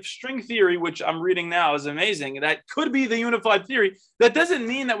one day, if string theory, which I'm reading now is amazing, that could be the unified theory, that doesn't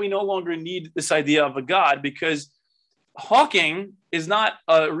mean that we no longer need this idea of a God, because Hawking is not,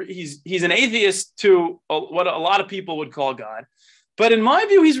 he's an atheist to what a lot of people would call God. But in my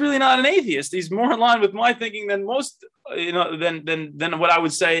view, he's really not an atheist. He's more in line with my thinking than most, than what I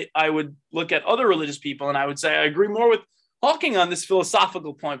would say. I would look at other religious people and I would say I agree more with Hawking on this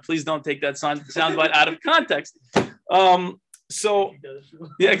philosophical point. Please don't take that soundbite out of context. So,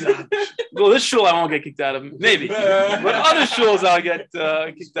 yeah, exactly. Well, this shul I won't get kicked out of, maybe. But other shuls I'll get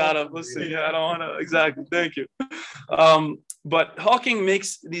kicked out of. Listen, yeah, I don't want to, exactly. Thank you. But Hawking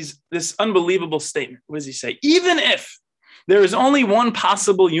makes this unbelievable statement. What does he say? Even if there is only one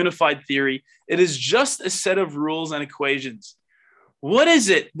possible unified theory, it is just a set of rules and equations. What is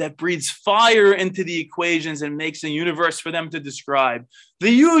it that breathes fire into the equations and makes a universe for them to describe?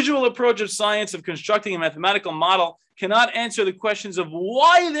 The usual approach of science of constructing a mathematical model cannot answer the questions of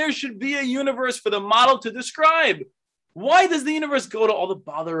why there should be a universe for the model to describe. Why does the universe go to all the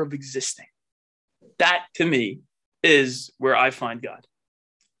bother of existing? That, to me, is where I find God.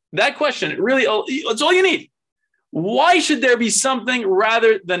 That question, really, it's all you need. Why should there be something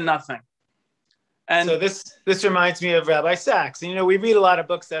rather than nothing? And so this reminds me of Rabbi Sachs. And, we read a lot of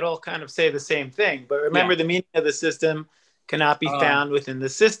books that all kind of say the same thing. But remember, the meaning of the system cannot be found within the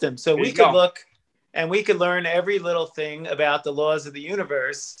system. So we could look and we could learn every little thing about the laws of the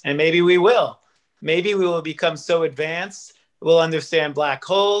universe. And maybe we will. Maybe we will become so advanced, we'll understand black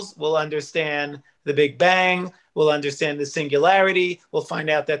holes, we'll understand the Big Bang, we'll understand the singularity, we'll find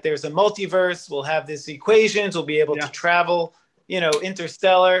out that there's a multiverse, we'll have these equations, we'll be able to travel,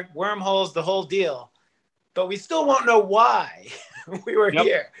 interstellar, wormholes, the whole deal. But we still won't know why we were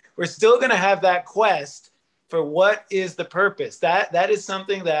here. We're still going to have that quest for what is the purpose. That is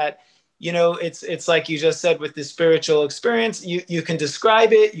something that, it's like you just said with the spiritual experience, you can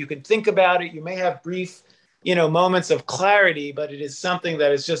describe it, you can think about it, you may have brief, moments of clarity, but it is something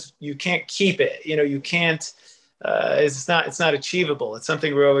that is just, you can't keep it, you can't, it's not achievable. It's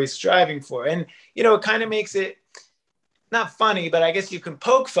something we're always striving for. And, it kind of makes it not funny, but I guess you can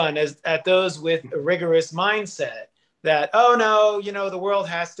poke fun at those with a rigorous mindset that, oh no, the world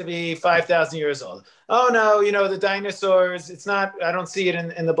has to be 5,000 years old. Oh no, the dinosaurs, it's not, I don't see it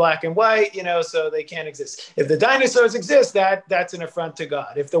in the black and white, so they can't exist. If the dinosaurs exist, that's an affront to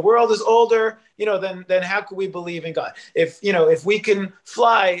God. If the world is older, then how could we believe in God? If we can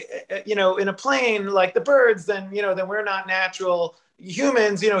fly, in a plane like the birds, then we're not natural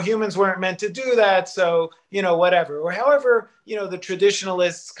humans. Humans weren't meant to do that. So, whatever, or however, the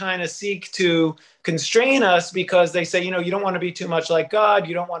traditionalists kind of seek to constrain us because they say, you don't want to be too much like God.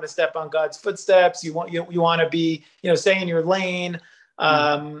 You don't want to step on God's footsteps. You want to be, stay in your lane.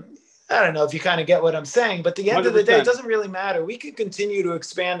 I don't know if you kind of get what I'm saying, but at the end of the day, it doesn't really matter. We can continue to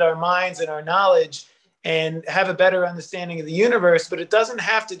expand our minds and our knowledge and have a better understanding of the universe, but it doesn't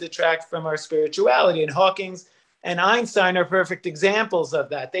have to detract from our spirituality. And Hawking's and Einstein are perfect examples of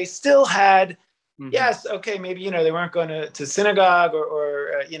that. They still had, yes, okay, maybe, they weren't going to synagogue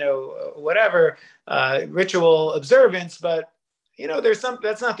or whatever, ritual observance, but,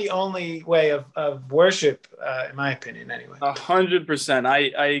 that's not the only way of worship, in my opinion, anyway. 100%.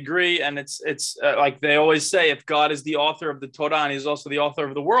 I agree. And it's like they always say, if God is the author of the Torah and he's also the author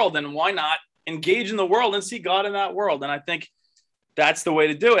of the world, then why not engage in the world and see God in that world? And I think that's the way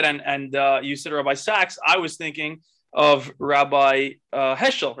to do it. And you said Rabbi Sachs. I was thinking of Rabbi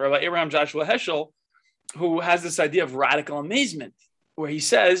Heschel, Rabbi Abraham Joshua Heschel, who has this idea of radical amazement, where he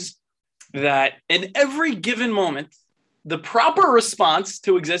says that in every given moment, the proper response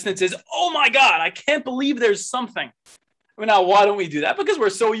to existence is, oh my God, I can't believe there's something. Now, why don't we do that? Because we're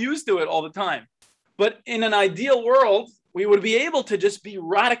so used to it all the time. But in an ideal world, we would be able to just be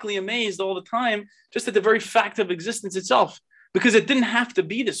radically amazed all the time, just at the very fact of existence itself. Because it didn't have to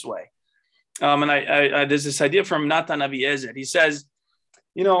be this way. And there's this idea from Natan Aviezer. He says,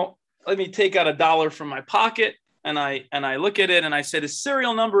 let me take out $1 from my pocket and I look at it and I say the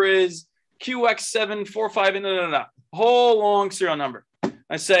serial number is QX745, whole long serial number.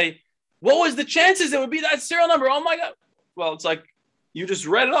 I say, what was the chances it would be that serial number? Oh my God. Well, it's like you just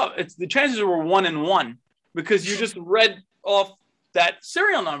read it off. The chances were 1 in 1 because you just read off that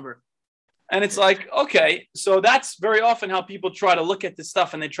serial number. And it's like, okay, so that's very often how people try to look at this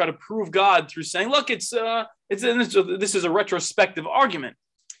stuff, and they try to prove God through saying, look, this is a retrospective argument.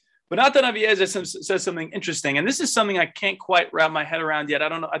 But Natan Aviezer says something interesting, and this is something I can't quite wrap my head around yet. I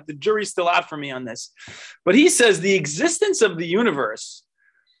don't know. The jury's still out for me on this. But he says the existence of the universe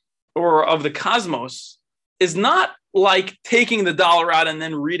or of the cosmos is not like taking the $1 out and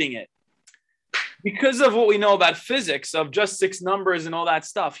then reading it. Because of what we know about physics, of just 6 numbers and all that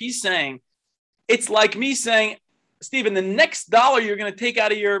stuff, he's saying, it's like me saying, Stephen, the next $1 you're going to take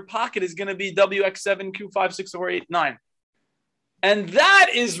out of your pocket is going to be WX7Q564889. And that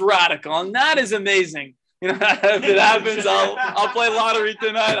is radical. And that is amazing. If it happens, I'll play lottery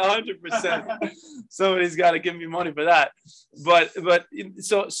tonight, 100%. Somebody's got to give me money for that. But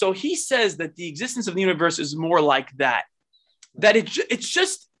so he says that the existence of the universe is more like that. That it's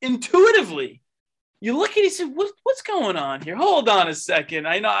just intuitively. You look at it and say, what's going on here? Hold on a second.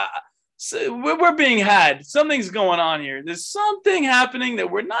 I know. So we're being had. Something's going on here. There's something happening that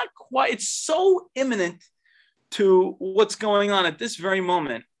we're not quite. It's so imminent to what's going on at this very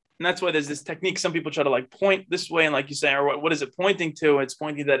moment. And that's why there's this technique. Some people try to point this way. And like you say, or what is it pointing to? It's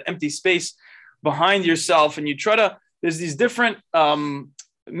pointing to that empty space behind yourself. And you try to there's these different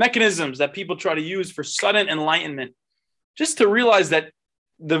mechanisms that people try to use for sudden enlightenment, just to realize that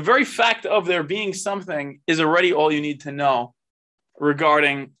the very fact of there being something is already all you need to know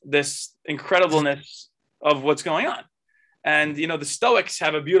regarding this incredibleness of what's going on. And, the Stoics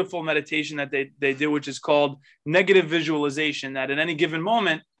have a beautiful meditation that they do, which is called negative visualization, that at any given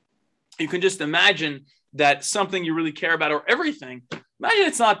moment, you can just imagine that something you really care about or everything, imagine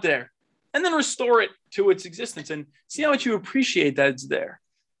it's not there, and then restore it to its existence and see how much you appreciate that it's there.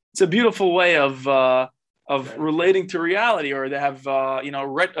 It's a beautiful way of relating to reality, or they have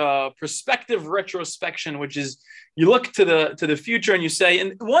perspective retrospection, which is you look to the future and you say,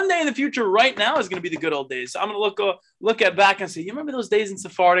 and one day in the future, right now, is going to be the good old days. So I'm going to look at back and say, you remember those days in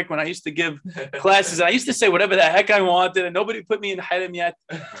Sephardic when I used to give classes and I used to say whatever the heck I wanted and nobody put me in Harim yet?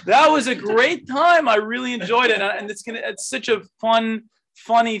 That was a great time. I really enjoyed it, and it's such a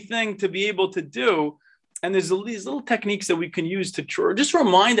funny thing to be able to do. And there's these little techniques that we can use to just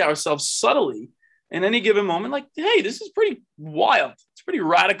remind ourselves subtly in any given moment, like, hey, this is pretty wild. It's pretty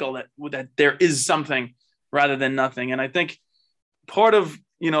radical that there is something rather than nothing. And I think part of,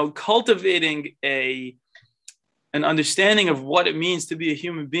 cultivating an understanding of what it means to be a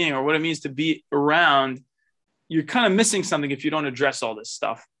human being or what it means to be around, you're kind of missing something if you don't address all this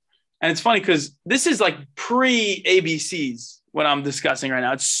stuff. And it's funny because this is like pre-ABCs, what I'm discussing right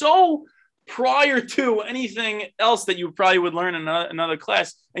now. It's so prior to anything else that you probably would learn in another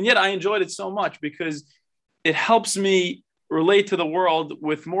class. And yet I enjoyed it so much because it helps me relate to the world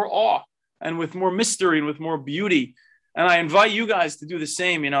with more awe and with more mystery and with more beauty. And I invite you guys to do the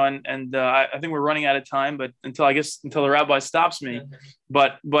same, I think we're running out of time, but until the rabbi stops me,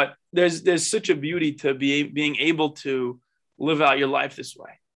 but there's such a beauty to being able to live out your life this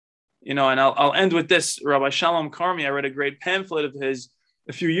way, and I'll end with this. Rabbi Shalom Karmi, I read a great pamphlet of his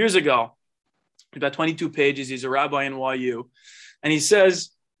a few years ago, about 22 pages. He's a rabbi in YU. And he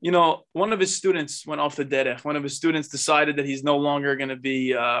says, one of his students went off the derech. One of his students decided that he's no longer going to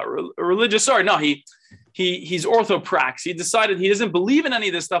be religious. Sorry, no, he's orthoprax. He decided he doesn't believe in any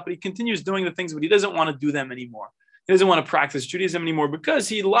of this stuff, but he continues doing the things, but he doesn't want to do them anymore. He doesn't want to practice Judaism anymore because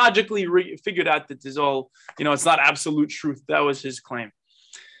he logically figured out that there's all, it's not absolute truth. That was his claim.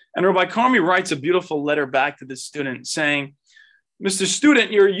 And Rabbi Karmi writes a beautiful letter back to the student saying, Mr.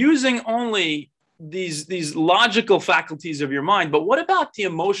 Student, you're using only these logical faculties of your mind, but what about the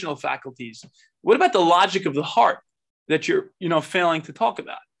emotional faculties? What about the logic of the heart that you're failing to talk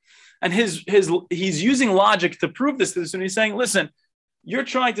about? And he's using logic to prove this to the student. He's saying, listen, you're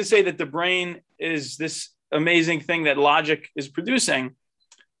trying to say that the brain is this amazing thing that logic is producing,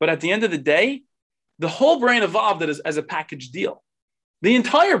 but at the end of the day, the whole brain evolved as a package deal, the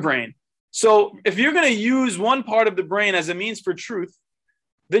entire brain. So if you're going to use one part of the brain as a means for truth,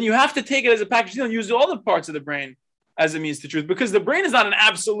 then you have to take it as a package deal and use all the parts of the brain as a means to truth, because the brain is not an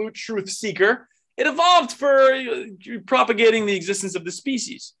absolute truth seeker. It evolved for propagating the existence of the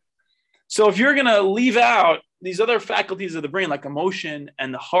species. So if you're going to leave out these other faculties of the brain, like emotion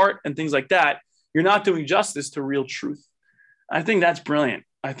and the heart and things like that, you're not doing justice to real truth. I think that's brilliant.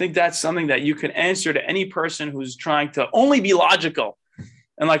 I think that's something that you can answer to any person who's trying to only be logical.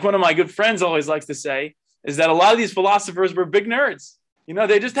 And like one of my good friends always likes to say, is that a lot of these philosophers were big nerds.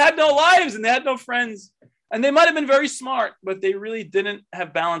 They just had no lives and they had no friends. And they might have been very smart, but they really didn't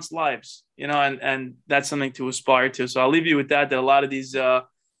have balanced lives, and that's something to aspire to. So I'll leave you with that a lot of these,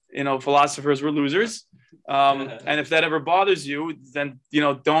 philosophers were losers. And if that ever bothers you, then,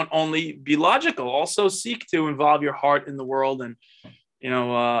 don't only be logical, also seek to involve your heart in the world. And,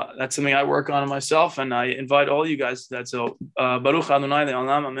 that's something I work on myself, and I invite all you guys to that. So, Baruch Adonai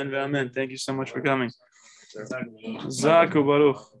Le'olam, Amen ve'Amen. Thank you so much for coming. Zaku Baruch.